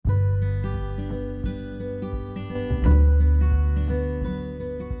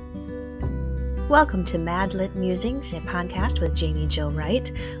Welcome to MadLit Musings, a podcast with Jaime Jo Wright,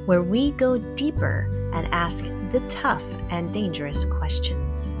 where we go deeper and ask the tough and dangerous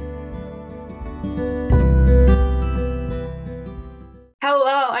questions.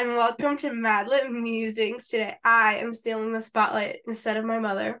 Hello and welcome to MadLit Musings. Today I am stealing the spotlight instead of my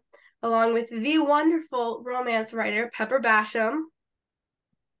mother, along with the wonderful romance writer Pepper Basham.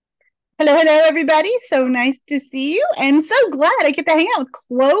 Hello, everybody. So nice to see you, and so glad I get to hang out with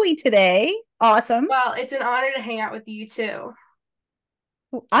Chloe today. Awesome. Well, it's an honor to hang out with you too.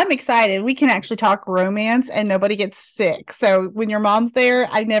 I'm excited. We can actually talk romance and nobody gets sick. So when your mom's there,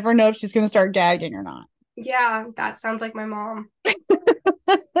 I never know if she's going to start gagging or not. Yeah, that sounds like my mom.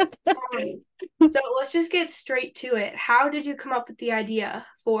 So let's just get straight to it. How did you come up with the idea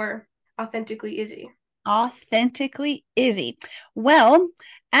for Authentically Izzy? Authentically Izzy. Well,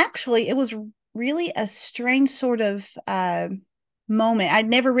 actually, it was really a strange sort of moment. I'd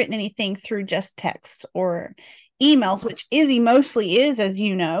never written anything through just text or emails, which Izzy mostly is, as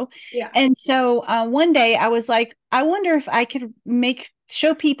you know. Yeah. And so one day I was like, I wonder if I could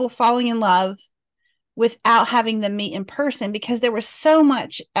show people falling in love without having them meet in person, because there was so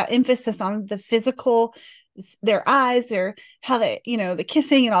much emphasis on the physical, their eyes, how they, the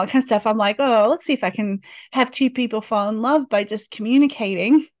kissing and all that kind of stuff. I'm like, oh, let's see if I can have two people fall in love by just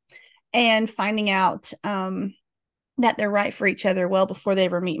communicating and finding out that they're right for each other well before they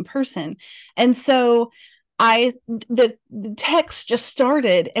ever meet in person. And so the text just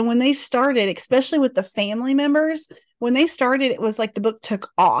started. And when they started, especially with the family members, when they started, it was like the book took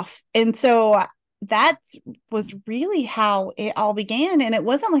off. And so that was really how it all began. And it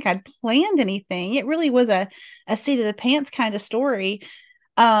wasn't like I'd planned anything. It really was a seat of the pants kind of story.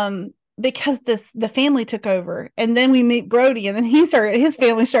 Because the family took over, and then we meet Brody, and then his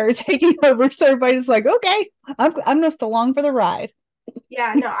family started taking over. So everybody's like, okay, I'm just along for the ride.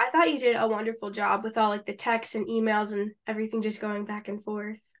 Yeah, no, I thought you did a wonderful job with all like the texts and emails and everything just going back and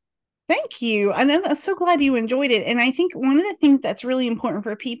forth. Thank you. And I'm so glad you enjoyed it. And I think one of the things that's really important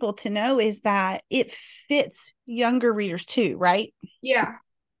for people to know is that it fits younger readers too, right? Yeah.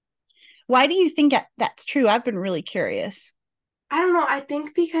 Why do you think that's true? I've been really curious. I don't know. I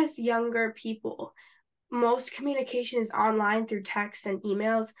think because younger people, most communication is online through text and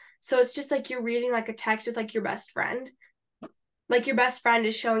emails. So it's just like you're reading like a text with like your best friend. Like your best friend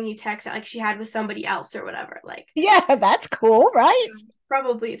is showing you text that like she had with somebody else or whatever. Like, yeah, that's cool, right? It's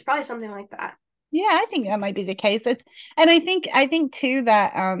probably something like that. Yeah, I think that might be the case. And I think too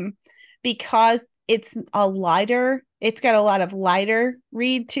that because it's got a lot of lighter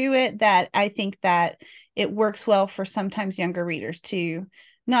read to it, that I think that it works well for sometimes younger readers too.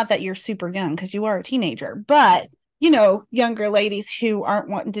 Not that you're super young, because you are a teenager, but younger ladies who aren't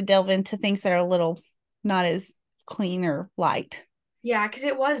wanting to delve into things that are a little not as clean or light. Yeah, because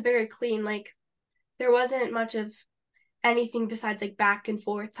it was very clean. Like there wasn't much of anything besides like back and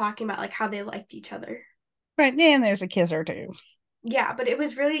forth talking about like how they liked each other. Right. And there's a kiss or two. Yeah, but it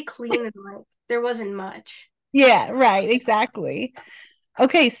was really clean and like there wasn't much. Yeah, right. Exactly.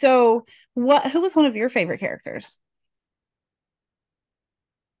 Okay, so who was one of your favorite characters?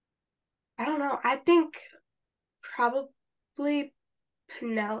 I don't know. I think probably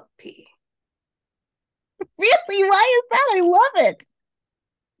Penelope. Really? Why is that? I love it.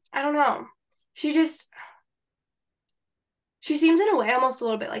 I don't know. She seems in a way almost a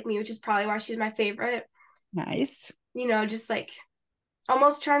little bit like me, which is probably why she's my favorite. Nice. Just like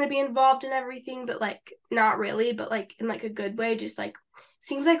almost trying to be involved in everything, but like not really, but like in like a good way. Just like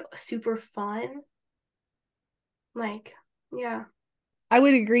seems like super fun. Like, yeah. I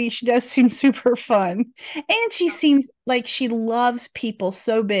would agree. She does seem super fun. And she seems like she loves people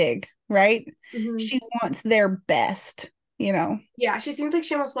so big, right? Mm-hmm. She wants their best, Yeah, she seems like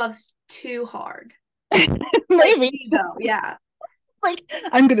she almost loves too hard. Maybe. Like, so, yeah. Like,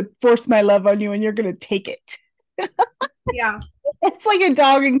 I'm going to force my love on you and you're going to take it. Yeah. It's like a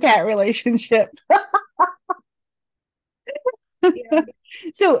dog and cat relationship. Yeah.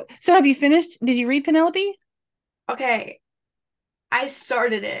 So have you finished? Did you read Penelope? Okay. I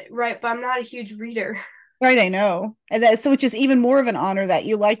started it, right, but I'm not a huge reader. Right, I know. And which is even more of an honor that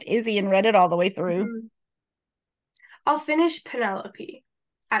you liked Izzy and read it all the way through. Mm-hmm. I'll finish Penelope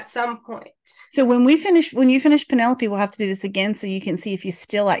at some point. So when you finish Penelope, we'll have to do this again so you can see if you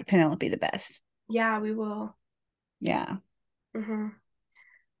still like Penelope the best. Yeah, we will. Yeah. Mm-hmm.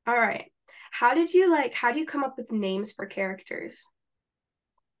 All right. How do you come up with names for characters?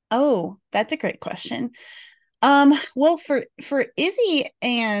 Oh, that's a great question. Well, for Izzy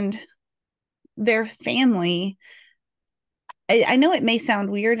and their family, I know it may sound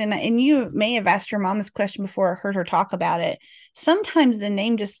weird, and you may have asked your mom this question before or heard her talk about it. Sometimes the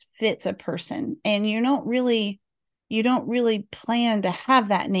name just fits a person, and you don't really plan to have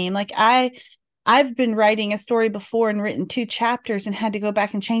that name. Like I've been writing a story before and written 2 chapters and had to go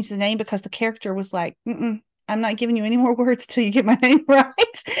back and change the name because the character was like, I'm not giving you any more words till you get my name right.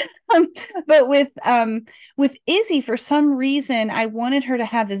 But with Izzy, for some reason, I wanted her to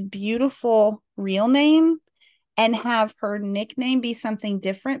have this beautiful real name and have her nickname be something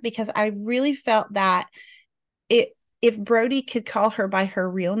different, because I really felt that if Brody could call her by her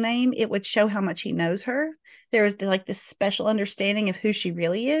real name, it would show how much he knows her. There was like this special understanding of who she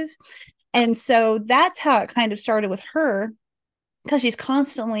really is. And so that's how it kind of started with her, because she's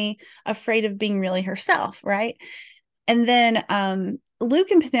constantly afraid of being really herself, right? And then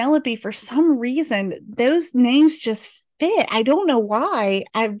Luke and Penelope, for some reason, those names just fit. I don't know why.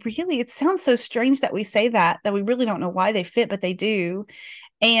 It sounds so strange that we say that we really don't know why they fit, but they do.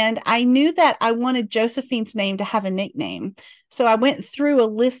 And I knew that I wanted Josephine's name to have a nickname. So I went through a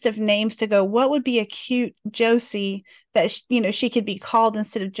list of names to go, what would be a cute Josie that, she could be called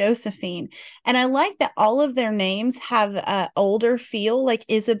instead of Josephine. And I like that all of their names have an older feel. Like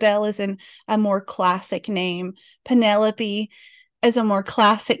Isabel is a more classic name. Penelope is a more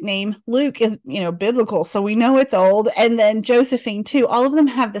classic name. Luke is, biblical, so we know it's old. And then Josephine too. All of them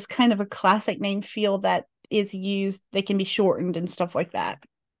have this kind of a classic name feel that is used. They can be shortened and stuff like that.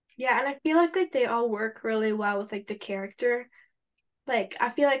 Yeah, and I feel like they all work really well with like the character. Like I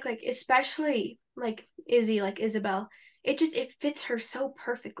feel like especially like Izzy, like Isabel, it fits her so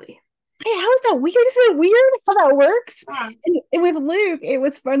perfectly. Hey, how is that weird? Isn't it weird how that works? Yeah. And with Luke, it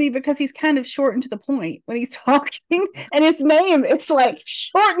was funny because he's kind of short and to the point when he's talking, and his name is like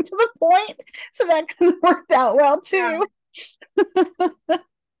short and to the point. So that kind of worked out well too. Yeah.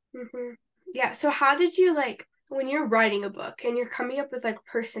 Yeah. So how did you, like, when you're writing a book and you're coming up with like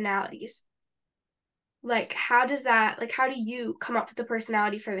personalities, like how do you come up with the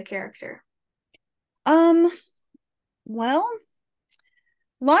personality for the character? Well,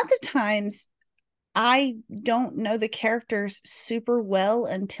 lots of times I don't know the characters super well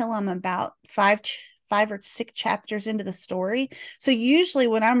until I'm about five or 6 chapters into the story. So usually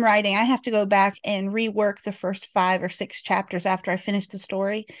when I'm writing, I have to go back and rework the first 5 or 6 chapters after I finish the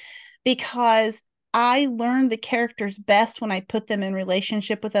story, because I learn the characters best when I put them in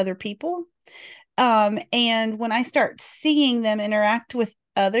relationship with other people. And when I start seeing them interact with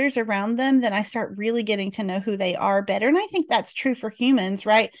others around them, then I start really getting to know who they are better. And I think that's true for humans,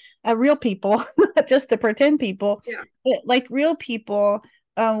 right? Real people, not just the pretend people. Yeah. But like real people,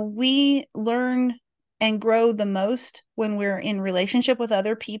 we learn and grow the most when we're in relationship with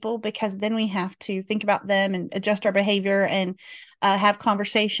other people, because then we have to think about them and adjust our behavior and have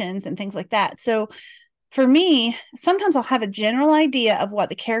conversations and things like that. So for me, sometimes I'll have a general idea of what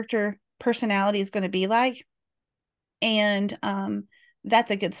the character personality is going to be like. And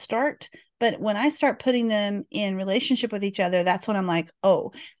that's a good start. But when I start putting them in relationship with each other, that's when I'm like,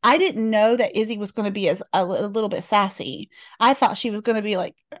 oh, I didn't know that Izzy was going to be a little bit sassy. I thought she was going to be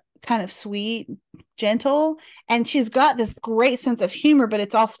like kind of sweet, gentle, and she's got this great sense of humor, but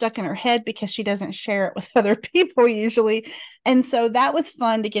it's all stuck in her head because she doesn't share it with other people usually. And so that was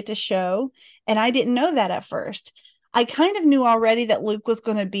fun to get to show. And I didn't know that at first. I kind of knew already that Luke was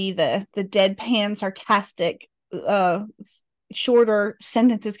going to be the deadpan, sarcastic, shorter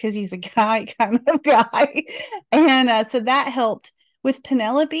sentences because he's a guy kind of guy. And so that helped. With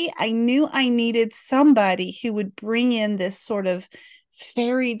Penelope, I knew I needed somebody who would bring in this sort of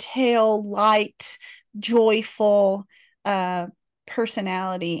fairy tale, light, joyful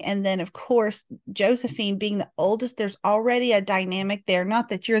personality. And then, of course, Josephine being the oldest, there's already a dynamic there. Not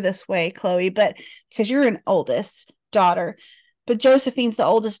that you're this way, Chloe, but because you're an oldest daughter. But Josephine's the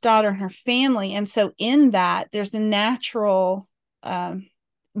oldest daughter in her family. And so in that, there's the natural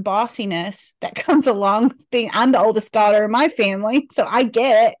bossiness that comes along with being, I'm the oldest daughter in my family. So I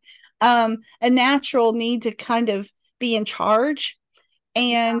get it. A natural need to kind of be in charge.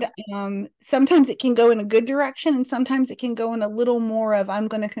 And sometimes it can go in a good direction, and sometimes it can go in a little more of I'm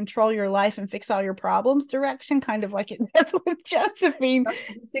going to control your life and fix all your problems direction, kind of like it does with Josephine.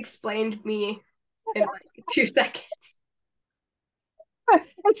 This explained me in like 2 seconds.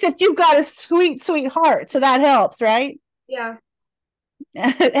 Except you've got a sweet, sweet heart, so that helps, right? Yeah.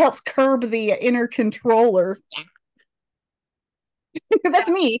 It helps curb the inner controller. That's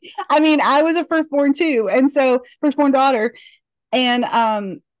me. I mean, I was a firstborn too, and so firstborn daughter, and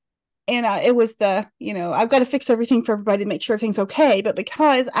it was I've got to fix everything for everybody to make sure everything's okay. But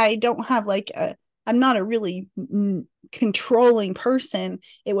because I don't have I'm not a really controlling person,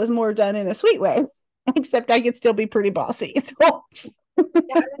 it was more done in a sweet way. except I could still be pretty bossy. So.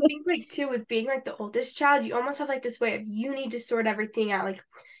 Yeah, I think like too with being like the oldest child, you almost have like this way of you need to sort everything out. Like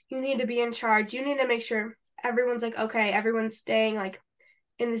you need to be in charge. You need to make sure everyone's like okay, everyone's staying like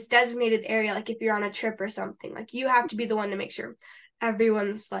in this designated area. Like if you're on a trip or something, like you have to be the one to make sure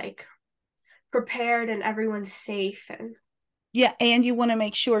everyone's like prepared and everyone's safe. And Yeah, and you want to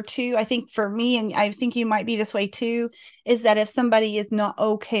make sure too, I think for me, and I think you might be this way too, is that if somebody is not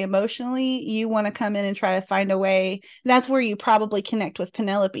okay emotionally, you want to come in and try to find a way. That's where you probably connect with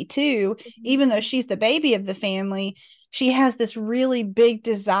Penelope too. Even though she's the baby of the family, she has this really big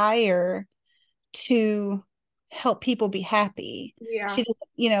desire to help people be happy. yeah, She just,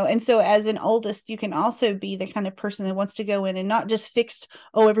 and so as an oldest, you can also be the kind of person that wants to go in and not just fix,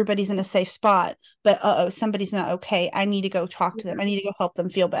 oh, everybody's in a safe spot, but somebody's not okay. I need to go talk to them. I need to go help them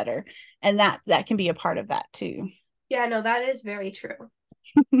feel better. And that can be a part of that too. yeah, no, that is very true.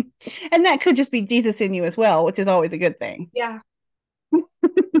 And that could just be Jesus in you as well, which is always a good thing. Yeah.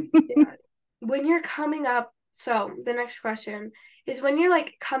 Yeah. When you're coming up, so the next question is when you're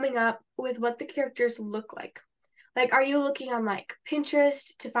like coming up with what the characters look like. Like, are you looking on like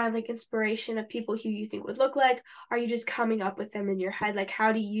Pinterest to find like inspiration of people who you think would look like? Are you just coming up with them in your head? Like,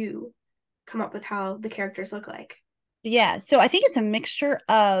 how do you come up with how the characters look like? Yeah. So I think it's a mixture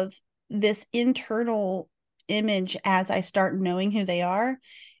of this internal image as I start knowing who they are,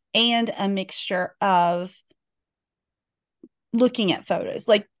 and a mixture of looking at photos.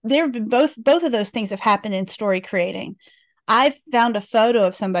 Like there have been both of those things have happened in story creating. I've found a photo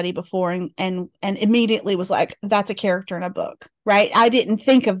of somebody before and immediately was like, that's a character in a book, right? I didn't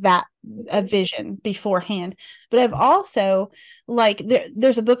think of that a vision beforehand. But I've also like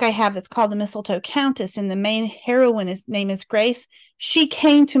there's a book I have that's called The Mistletoe Countess, and the main heroine name is Grace. She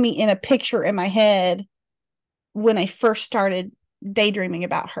came to me in a picture in my head when I first started daydreaming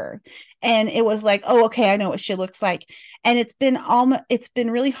about her, and it was like, oh, okay, I know what she looks like. And it's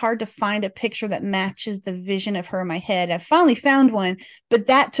been really hard to find a picture that matches the vision of her in my head. I finally found one, but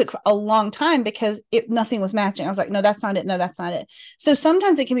that took a long time because nothing was matching. I was like, no, that's not it. No, that's not it. So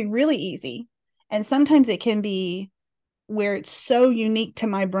sometimes it can be really easy, and sometimes it can be where it's so unique to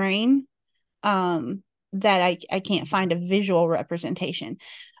my brain that I can't find a visual representation.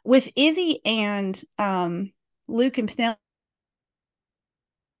 With Izzy and Luke and Penelope,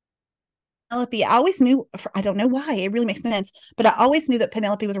 I always knew, I don't know why, it really makes sense, but I always knew that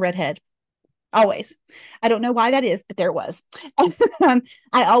Penelope was a redhead. Always. I don't know why that is, but there was. I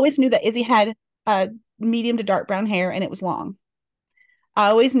always knew that Izzy had medium to dark brown hair and it was long. I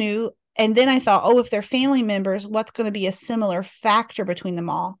always knew. And then I thought, oh, if they're family members, what's going to be a similar factor between them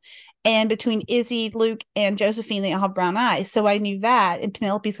all? And between Izzy, Luke, and Josephine, they all have brown eyes. So I knew that. And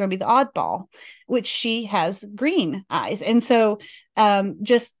Penelope's going to be the oddball, which she has green eyes. And so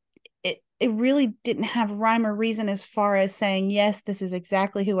just it really didn't have rhyme or reason as far as saying, yes, this is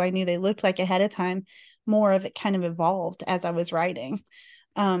exactly who I knew they looked like ahead of time. More of it kind of evolved as I was writing.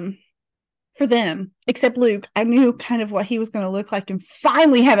 For them, except Luke, I knew kind of what he was going to look like and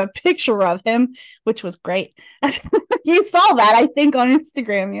finally have a picture of him, which was great. You saw that, I think, on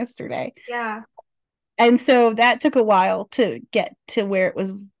Instagram yesterday. Yeah. And so that took a while to get to where it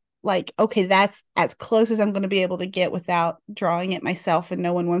was like, okay, that's as close as I'm going to be able to get without drawing it myself. And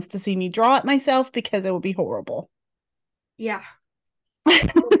no one wants to see me draw it myself because it would be horrible. Yeah.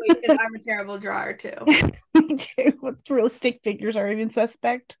 I'm a terrible drawer too. Me too. With realistic figures are even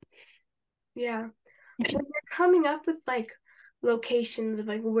suspect. Yeah. When you're coming up with like locations of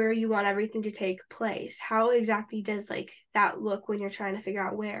like where you want everything to take place, how exactly does like that look when you're trying to figure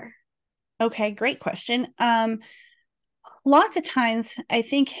out where? Okay, great question. Lots of times, I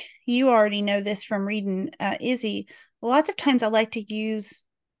think you already know this from reading Izzy, lots of times I like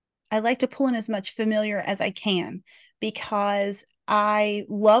to pull in as much familiar as I can because I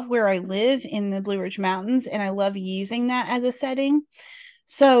love where I live in the Blue Ridge Mountains and I love using that as a setting.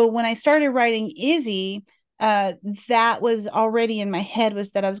 So when I started writing Izzy, that was already in my head,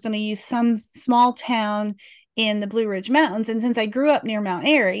 was that I was going to use some small town in the Blue Ridge Mountains. And since I grew up near Mount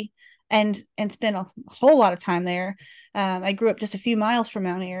Airy and spent a whole lot of time there, I grew up just a few miles from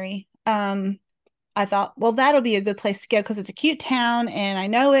Mount Airy. I thought, well, that'll be a good place to go because it's a cute town and I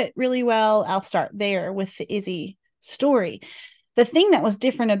know it really well. I'll start there with the Izzy story. The thing that was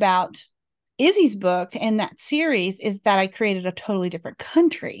different about Izzy's book and that series is that I created a totally different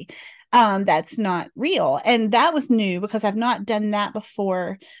country that's not real. And that was new because I've not done that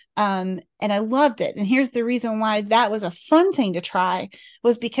before. And I loved it. And here's the reason why that was a fun thing to try,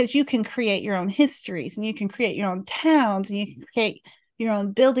 was because you can create your own histories and you can create your own towns and you can create your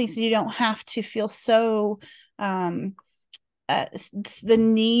own buildings. And you don't have to feel so the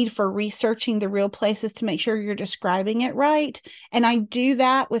need for researching the real places to make sure you're describing it right. And I do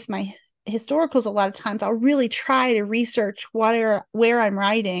that with my historicals. A lot of times I'll really try to research where I'm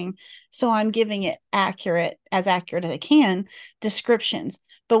writing, so I'm giving it accurate as I can descriptions.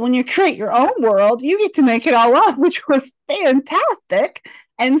 But when you create your own world, you get to make it all up, which was fantastic.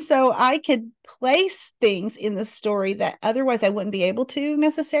 And so I could place things in the story that otherwise I wouldn't be able to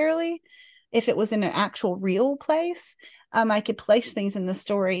necessarily if it was in an actual real place. I could place things in the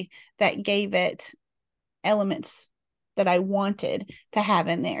story that gave it elements that I wanted to have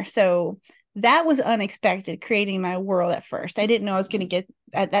in there. So that was unexpected, creating my world at first. I didn't know I was going to get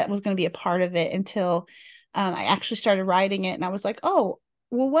that was going to be a part of it until I actually started writing it. And I was like, oh,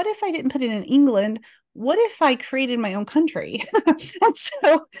 well, what if I didn't put it in England? What if I created my own country? And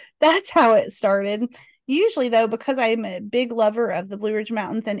so that's how it started. Usually, though, because I'm a big lover of the Blue Ridge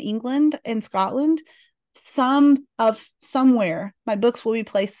Mountains and England and Scotland, somewhere my books will be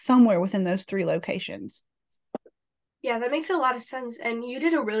placed somewhere within those 3 locations. Yeah, that makes a lot of sense. And you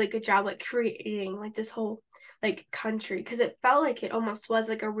did a really good job like creating like this whole like country, because it felt like it almost was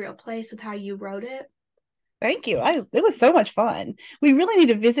like a real place with how you wrote it. Thank you. It was so much fun. We really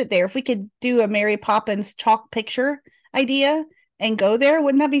need to visit there. If we could do a Mary Poppins chalk picture idea and go there,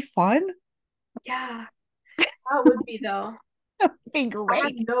 wouldn't that be fun? Yeah, that would be though. That'd be great. I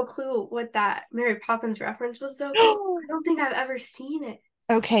have no clue what that Mary Poppins reference was though. I don't think I've ever seen it.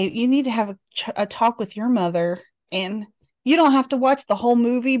 Okay, you need to have a talk with your mother, and you don't have to watch the whole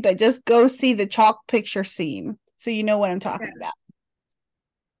movie, but just go see the chalk picture scene so you know what I'm talking about.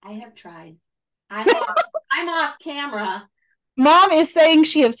 I have tried. I'm off camera. Mom is saying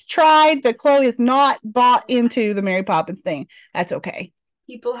she has tried, but Chloe is not bought into the Mary Poppins thing. That's okay.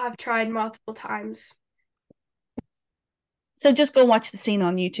 People have tried multiple times. So just go watch the scene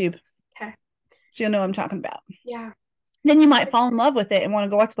on YouTube. Okay. So you'll know what I'm talking about. Yeah. Then you might fall in love with it and want to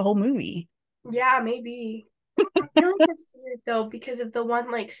go watch the whole movie. Yeah, maybe. I feel like I've seen it though because of the one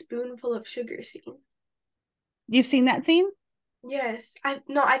like spoonful of sugar scene. You've seen that scene? Yes.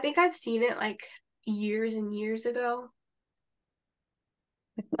 I think I've seen it like years and years ago.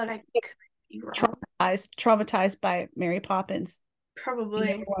 But I could be wrong. Traumatized by Mary Poppins. Probably.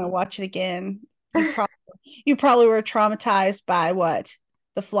 You never want to watch it again. You probably were traumatized by what?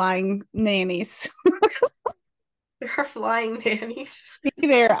 The flying nannies. There are flying nannies.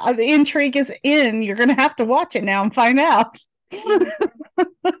 There, the intrigue is in. You're going to have to watch it now and find out.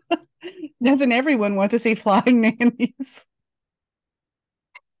 Doesn't everyone want to see flying nannies?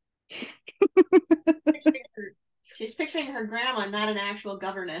 She's picturing her grandma, not an actual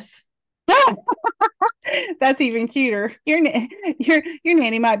governess. That's even cuter. Your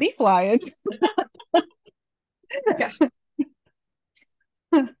nanny might be flying. Yeah.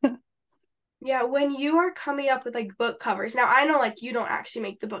 Yeah, when you are coming up with like book covers. Now I know like you don't actually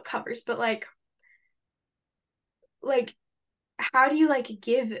make the book covers, but like how do you like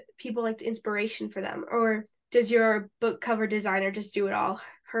give people like the inspiration for them? Or does your book cover designer just do it all,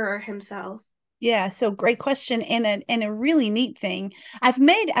 her or himself? Yeah, so great question, and a really neat thing.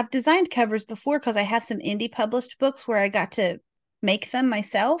 I've designed covers before because I have some indie published books where I got to make them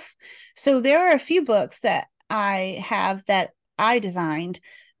myself. So there are a few books that I have that I designed,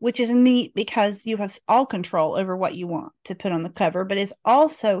 which is neat because you have all control over what you want to put on the cover, but it's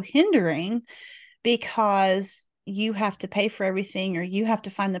also hindering because you have to pay for everything, or you have to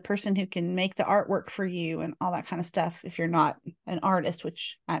find the person who can make the artwork for you and all that kind of stuff if you're not an artist,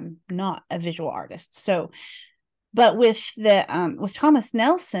 which I'm not a visual artist. So, but with Thomas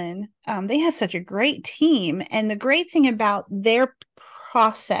Nelson, they have such a great team. And the great thing about their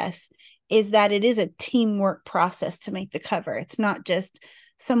process is that it is a teamwork process to make the cover. It's not just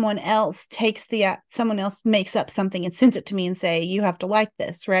someone else makes up something and sends it to me and say, you have to like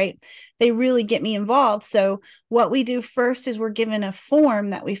this, right? They really get me involved. So what we do first is we're given a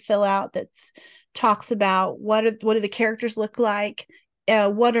form that we fill out that talks about what do the characters look like,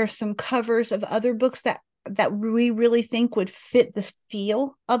 what are some covers of other books that we really think would fit the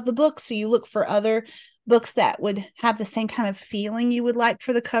feel of the book. So you look for other books that would have the same kind of feeling you would like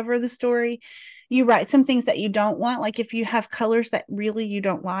for the cover of the story. You write some things that you don't want. Like if you have colors that really you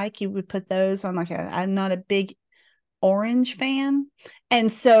don't like, you would put those on. I'm not a big orange fan.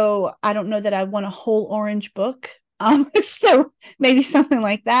 And so I don't know that I want a whole orange book. So maybe something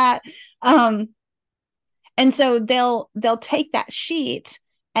like that. And so they'll take that sheet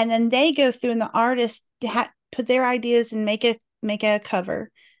and then they go through, and the artist put their ideas and make a cover,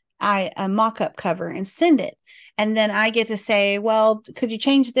 a mock-up cover, and send it. And then I get to say, well, could you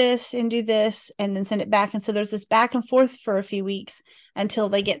change this and do this, and then send it back. And so there's this back and forth for a few weeks until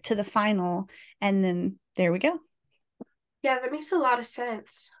they get to the final. And then there we go. Yeah, that makes a lot of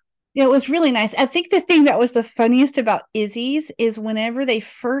sense. It was really nice. I think the thing that was the funniest about Izzy's is whenever they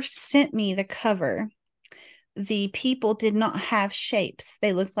first sent me the cover, the people did not have shapes.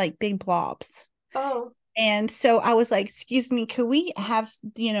 They looked like big blobs. Oh, And so I was like, excuse me, could we have,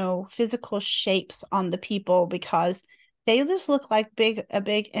 physical shapes on the people? Because they just look like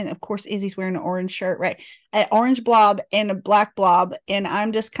and of course, Izzy's wearing an orange shirt, right? An orange blob and a black blob. And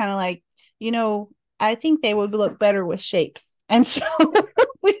I'm just kind of like, I think they would look better with shapes. And so,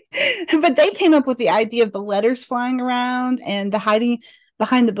 but they came up with the idea of the letters flying around and the hiding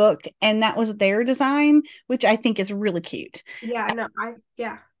behind the book. And that was their design, which I think is really cute. yeah, no,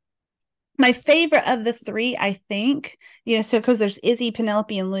 yeah. My favorite of the three, I think, so because there's Izzy,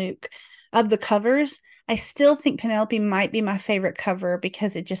 Penelope, and Luke of the covers, I still think Penelope might be my favorite cover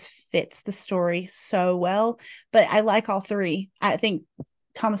because it just fits the story so well. But I like all three. I think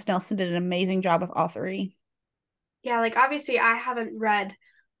Thomas Nelson did an amazing job with all three. Yeah, like obviously I haven't read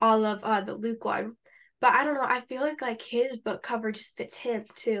all of the Luke one, but I don't know. I feel like his book cover just fits him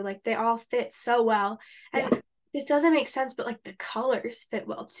too. Like they all fit so well. And this doesn't make sense, but like the colors fit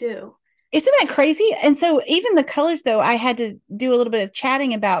well too. Isn't that crazy? And so even the colors, though, I had to do a little bit of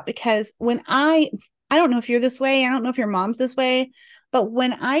chatting about because when I don't know if you're this way, I don't know if your mom's this way, but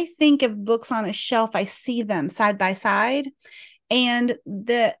when I think of books on a shelf, I see them side by side. And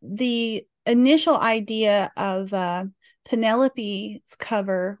the initial idea of Penelope's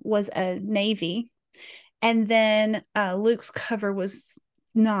cover was a navy, and then Luke's cover was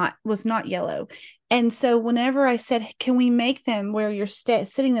not yellow. And so whenever I said, can we make them where you're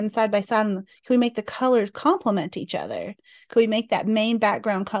sitting them side by side, and can we make the colors complement each other? Can we make that main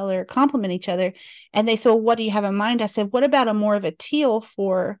background color complement each other? And they said, well, what do you have in mind? I said, what about a more of a teal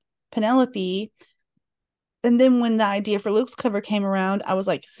for Penelope? And then when the idea for Luke's cover came around, I was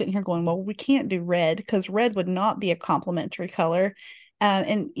like sitting here going, well, we can't do red because red would not be a complementary color.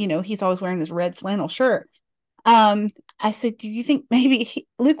 And, he's always wearing this red flannel shirt. I said, do you think maybe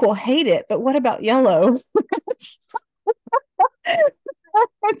Luke will hate it? But what about yellow?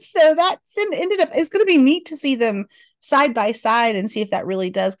 And so that's ended up, it's going to be neat to see them side by side and see if that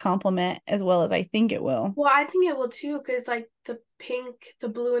really does complement as well as I think it will. Well, I think it will too, because like the pink, the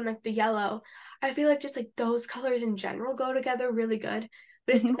blue, and like the yellow, I feel like just like those colors in general go together really good,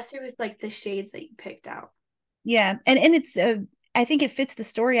 but especially with like the shades that you picked out. Yeah. And it's, I think it fits the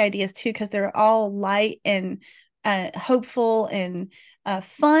story ideas too, because they're all light and hopeful and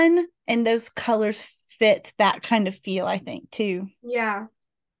fun. And those colors fit that kind of feel, I think, too. Yeah.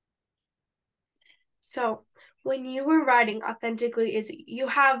 So when you were writing Authentically Izzy, you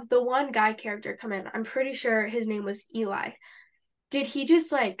have the one guy character come in. I'm pretty sure his name was Eli. Did he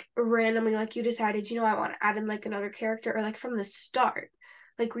just like randomly, like you decided, I want to add in like another character, or like from the start?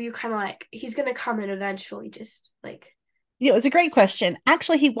 Like were you kind of like, he's gonna come in eventually, just like It was a great question.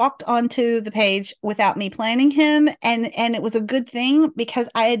 Actually, he walked onto the page without me planning him, and it was a good thing because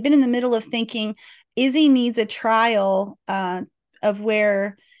I had been in the middle of thinking Izzy needs a trial of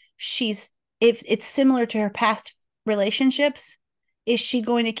where if it's similar to her past relationships, is she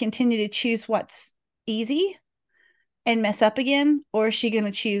going to continue to choose what's easy and mess up again, or is she going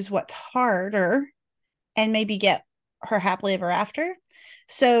to choose what's harder and maybe get her happily ever after?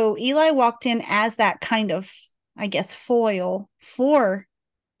 So Eli walked in as that kind of, I guess, foil for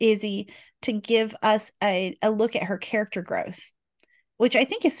Izzy to give us a look at her character growth, which I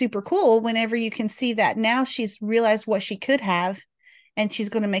think is super cool whenever you can see that now she's realized what she could have and she's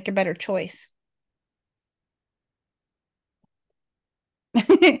going to make a better choice.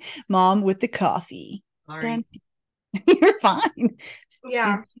 Mom with the coffee. Sorry. You're fine.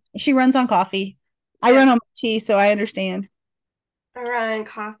 yeah. She runs on coffee. I run on tea, so I understand. I run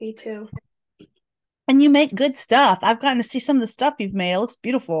coffee too. And you make good stuff. I've gotten to see some of the stuff you've made. It looks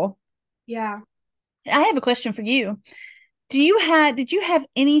beautiful. Yeah. I have a question for you. Did you have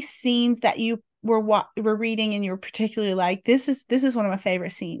any scenes that you were reading and you were particularly like, this is one of my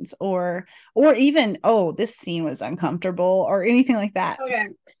favorite scenes, or even, oh, this scene was uncomfortable, or anything like that? Okay.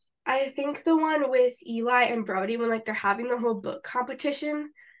 I think the one with Eli and Brody when like they're having the whole book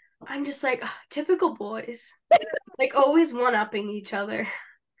competition, I'm just like, ugh, typical boys. Like always one-upping each other.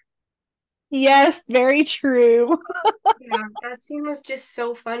 Yes, very true. Yeah, that scene was just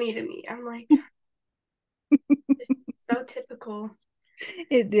so funny to me. I'm like, just so typical.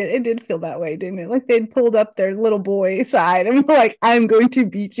 It did feel that way, didn't it? Like they'd pulled up their little boy side and were like, I'm going to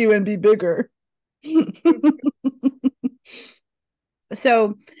beat you and be bigger.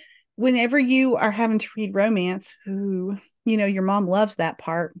 So whenever you are having to read romance, your mom loves that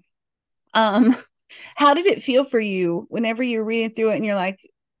part. How did it feel for you whenever you're reading through it and you're like,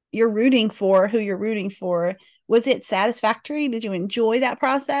 you're rooting for who you're rooting for. Was it satisfactory? Did you enjoy that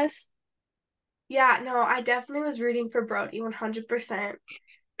process? Yeah, no, I definitely was rooting for Brody 100%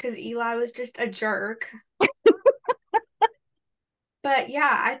 because Eli was just a jerk. But yeah,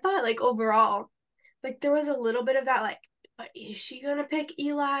 I thought like overall, like there was a little bit of that like, but is she gonna pick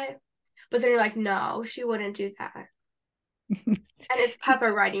Eli? But then you're like, no, she wouldn't do that. And it's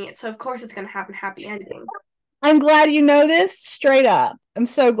Pepper writing it, so of course it's gonna have a happy ending. I'm glad you know this straight up. I'm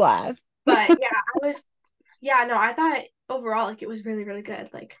so glad. But yeah, no, I thought overall like it was really, really good.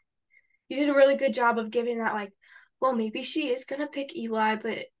 Like you did a really good job of giving that like, well, maybe she is gonna pick Eli,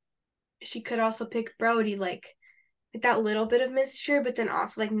 but she could also pick Brody, like that little bit of mystery, but then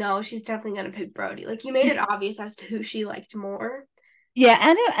also like, no, she's definitely gonna pick Brody. Like you made it obvious as to who she liked more. Yeah,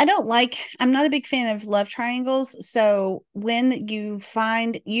 I'm not a big fan of love triangles. So when you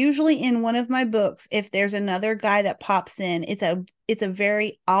find, usually in one of my books, if there's another guy that pops in, it's a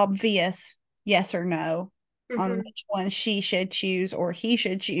very obvious yes or no on which one she should choose or he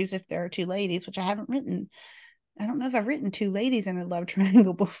should choose if there are two ladies, which I haven't written. I don't know if I've written two ladies in a love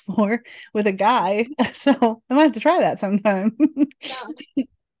triangle before with a guy. So I might have to try that sometime. Yeah.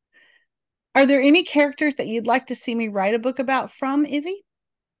 Are there any characters that you'd like to see me write a book about from Izzy?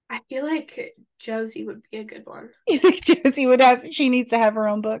 I feel like Josie would be a good one. You think Josie she needs to have her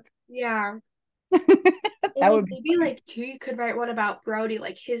own book? Yeah. That And would like maybe like too, you could write one about Brody,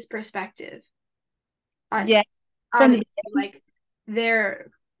 like his perspective on yeah, from on the like their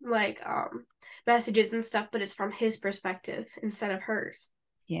like messages and stuff, but it's from his perspective instead of hers.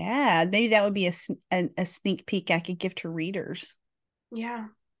 yeah, maybe that would be a sneak peek I could give to readers. Yeah.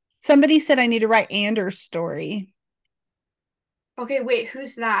 Somebody said I need to write Anders' story. Okay, wait,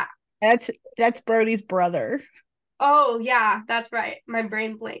 who's that? That's Brody's brother. Oh yeah, that's right. My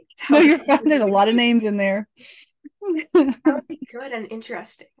brain blanked. No, you're fine. There's a lot of names in there. That would be good and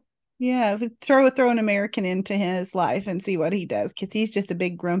interesting. Yeah, throw an American into his life and see what he does, because he's just a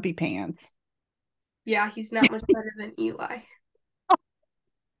big grumpy pants. Yeah, he's not much better than Eli.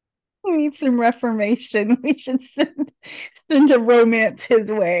 He needs some reformation. We should send a romance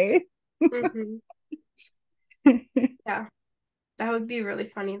his way. Mm-hmm. Yeah, that would be really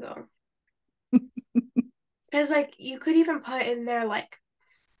funny though. Because like you could even put in there like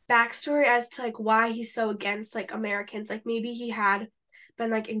backstory as to like why he's so against like Americans. Like maybe he had been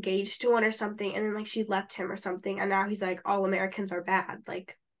like engaged to one or something, and then like she left him or something, and now he's like all Americans are bad.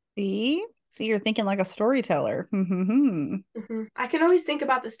 Like, See, you're thinking like a storyteller. I can always think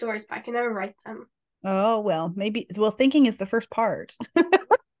about the stories, but I can never write them. Oh, well, maybe. Well, thinking is the first part.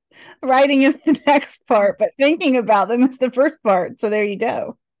 Writing is the next part, but thinking about them is the first part. So there you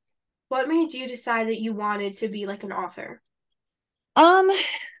go. What made you decide that you wanted to be like an author? I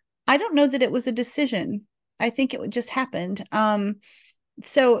don't know that it was a decision. I think it just happened.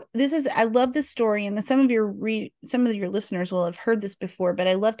 So I love this story, and some of your listeners will have heard this before, but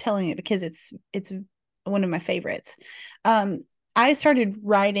I love telling it because it's one of my favorites. I started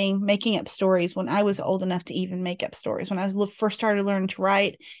making up stories when I was old enough to even make up stories. When I was first started learning to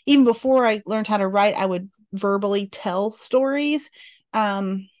write, even before I learned how to write, I would verbally tell stories.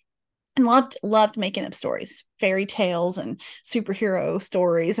 And loved making up stories, fairy tales and superhero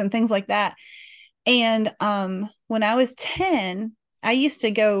stories and things like that. And when I was 10, I used to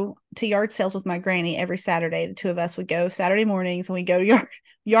go to yard sales with my granny every Saturday. The two of us would go Saturday mornings, and we go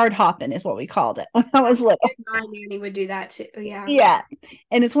yard hopping is what we called it when I was little. My nanny would do that too. Yeah. Yeah.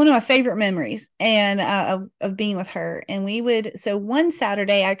 And it's one of my favorite memories and of being with her. And so one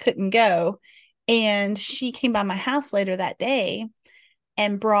Saturday I couldn't go, and she came by my house later that day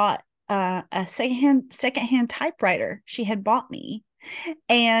and brought a secondhand typewriter she had bought me.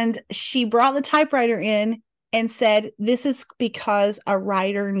 And she brought the typewriter in and said, "This is because a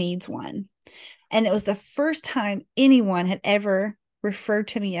writer needs one." And it was the first time anyone had ever referred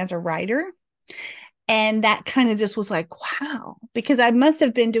to me as a writer. And that kind of just was like, wow, because I must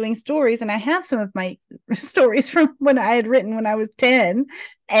have been doing stories, and I have some of my stories from when I had written when I was 10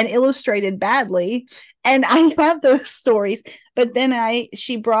 and illustrated badly. And I have those stories. But then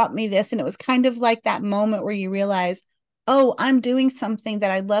she brought me this, and it was kind of like that moment where you realize, oh, I'm doing something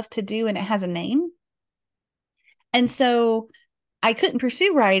that I love to do, and it has a name. And so I couldn't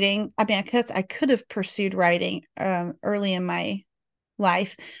pursue writing. I mean, I could have pursued writing early in my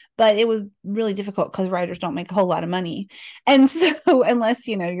life, but it was really difficult because writers don't make a whole lot of money. And so unless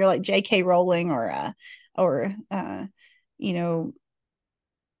you're like J.K. Rowling or Karen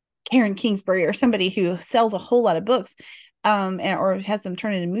Kingsbury or somebody who sells a whole lot of books or has them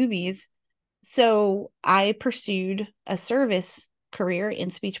turned into movies. So I pursued a service career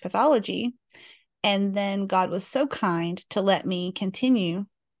in speech pathology, and then God was so kind to let me continue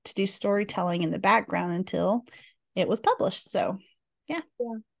to do storytelling in the background until it was published. So, yeah.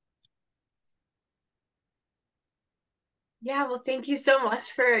 Yeah, well, thank you so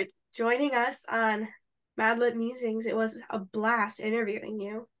much for joining us on MadLit Musings. It was a blast interviewing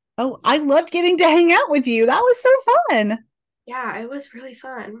you. Oh, I loved getting to hang out with you. That was so fun. Yeah, it was really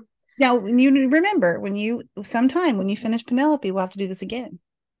fun. Now, you remember when you finish Penelope, we'll have to do this again.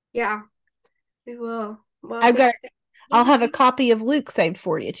 Yeah, we will. Well, I'll have a copy of Luke saved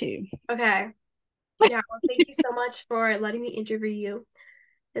for you too. Okay. Yeah, well, thank you so much for letting me interview you.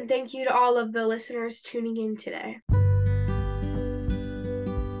 And thank you to all of the listeners tuning in today.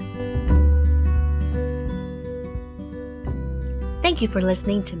 Thank you for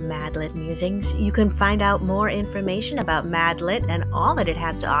listening to MadLit Musings. You can find out more information about MadLit and all that it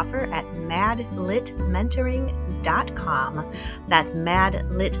has to offer at madlitmentoring.com. That's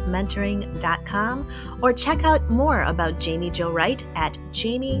madlitmentoring.com. Or check out more about Jaime Jo Wright at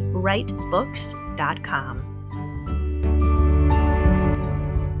jamiewrightbooks.com.